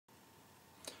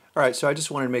Alright, so I just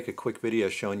wanted to make a quick video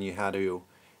showing you how to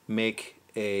make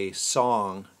a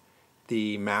song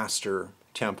the master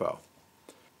tempo.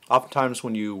 Oftentimes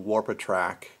when you warp a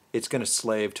track, it's going to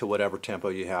slave to whatever tempo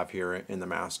you have here in the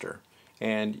master.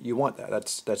 And you want that.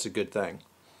 That's a good thing.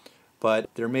 But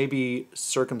there may be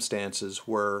circumstances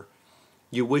where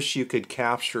you wish you could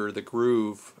capture the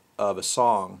groove of a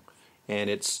song and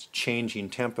it's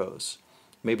changing tempos.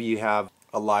 Maybe you have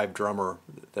a live drummer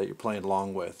that you're playing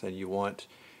along with and you want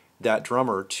that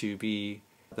drummer to be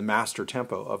the master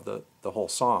tempo of the whole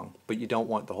song, but you don't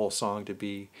want the whole song to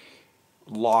be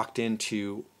locked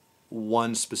into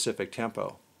one specific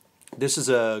tempo. This is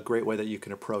a great way that you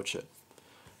can approach it.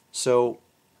 So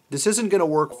this isn't going to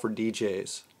work for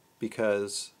DJs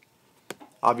because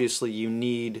obviously you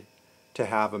need to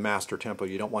have a master tempo.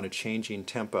 You don't want a changing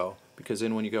tempo because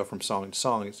then when you go from song to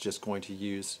song, it's just going to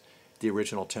use the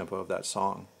original tempo of that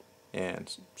song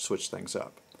and switch things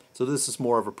up. So this is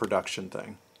more of a production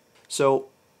thing. So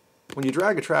when you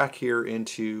drag a track here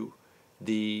into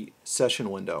the session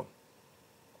window,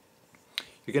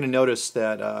 you're going to notice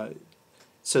that it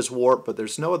says warp, but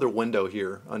there's no other window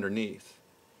here underneath.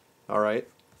 Alright,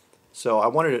 so I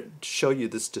wanted to show you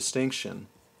this distinction.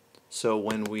 So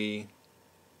when we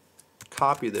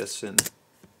copy this and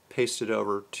paste it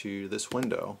over to this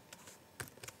window,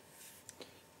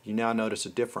 you now notice a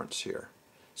difference here.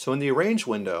 So in the arrange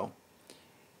window,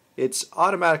 it's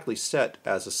automatically set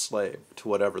as a slave to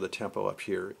whatever the tempo up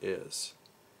here is.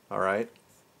 Alright?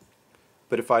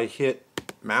 But if I hit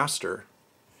master,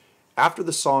 after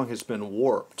the song has been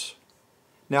warped,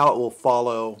 now it will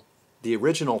follow the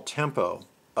original tempo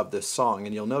of this song,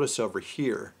 and you'll notice over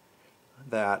here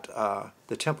that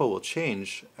the tempo will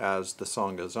change as the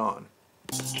song goes on.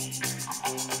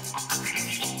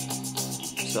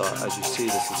 So as you see,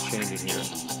 this is changing here.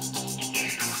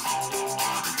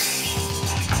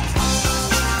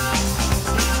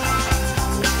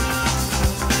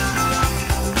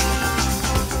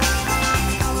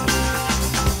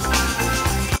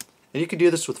 And you can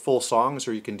do this with full songs,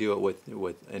 or you can do it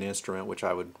with an instrument, which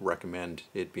I would recommend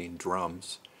it being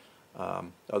drums.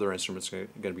 Other instruments are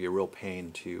going to be a real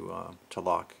pain to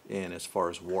lock in as far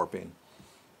as warping.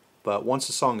 But once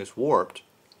the song is warped,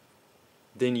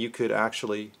 then you could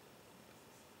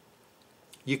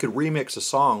remix a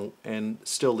song and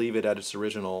still leave it at its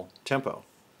original tempo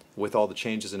with all the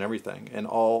changes and everything. And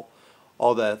all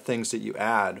the things that you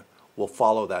add will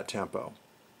follow that tempo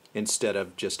instead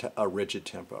of just a rigid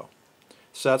tempo.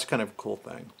 So that's kind of a cool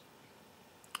thing.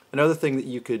 Another thing that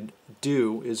you could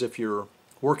do is if you're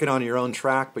working on your own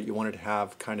track but you wanted to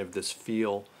have kind of this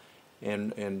feel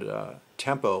and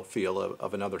tempo feel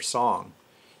of another song,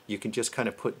 you can just kind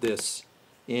of put this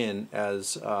in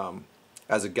as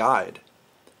a guide,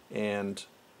 and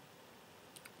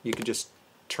you can just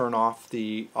turn off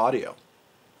the audio,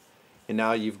 and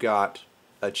now you've got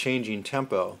a changing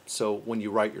tempo. So when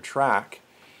you write your track,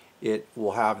 it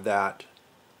will have that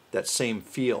same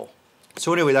feel.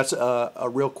 So anyway, that's a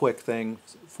real quick thing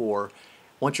for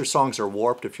once your songs are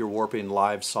warped. If you're warping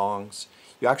live songs,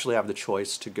 you actually have the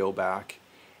choice to go back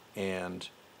and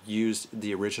use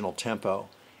the original tempo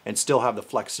and still have the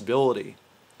flexibility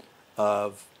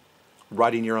of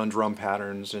writing your own drum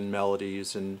patterns and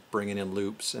melodies and bringing in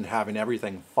loops and having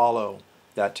everything follow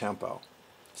that tempo.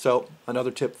 So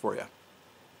another tip for you.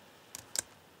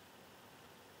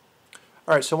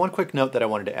 Alright, so one quick note that I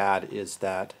wanted to add is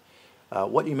that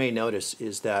what you may notice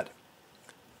is that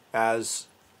as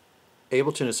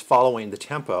Ableton is following the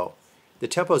tempo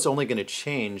is only going to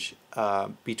change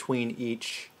between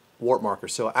each warp marker.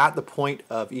 So at the point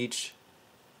of each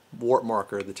warp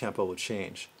marker, the tempo will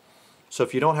change. So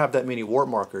if you don't have that many warp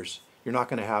markers, you're not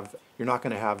going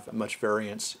to have much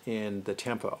variance in the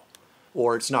tempo,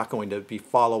 or it's not going to be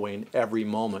following every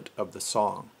moment of the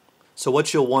song. So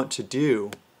what you'll want to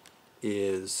do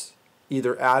is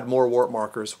either add more warp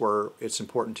markers where it's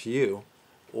important to you,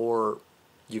 or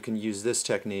you can use this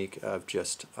technique of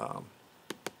just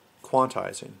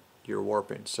quantizing your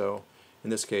warping. So in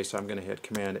this case, I'm going to hit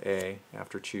Command A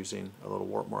after choosing a little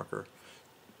warp marker.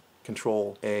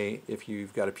 Control A if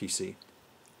you've got a PC.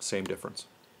 Same difference.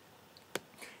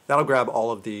 That'll grab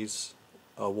all of these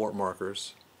warp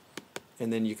markers,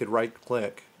 and then you could right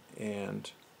click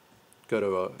and go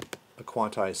to a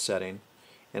quantize setting,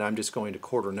 and I'm just going to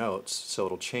quarter notes, so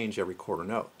it'll change every quarter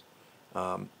note.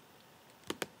 And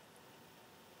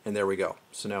there we go.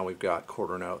 So now we've got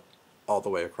quarter note all the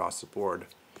way across the board.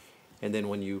 And then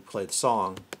when you play the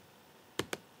song,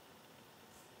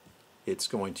 it's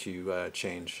going to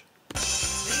change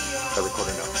every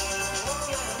quarter note.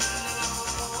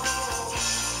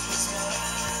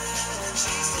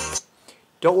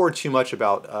 don't worry too much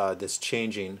about this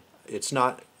changing. It's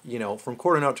not, from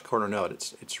quarter note to quarter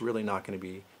note, it's really not going to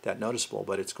be that noticeable,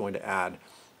 but it's going to add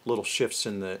little shifts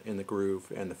in the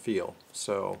groove and the feel.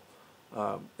 So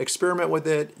experiment with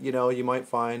it. You might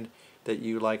find that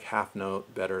you like half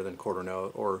note better than quarter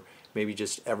note, or maybe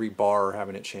just every bar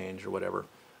having it change or whatever.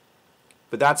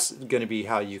 But that's going to be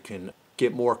how you can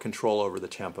get more control over the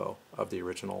tempo of the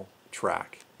original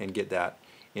track and get that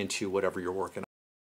into whatever you're working on.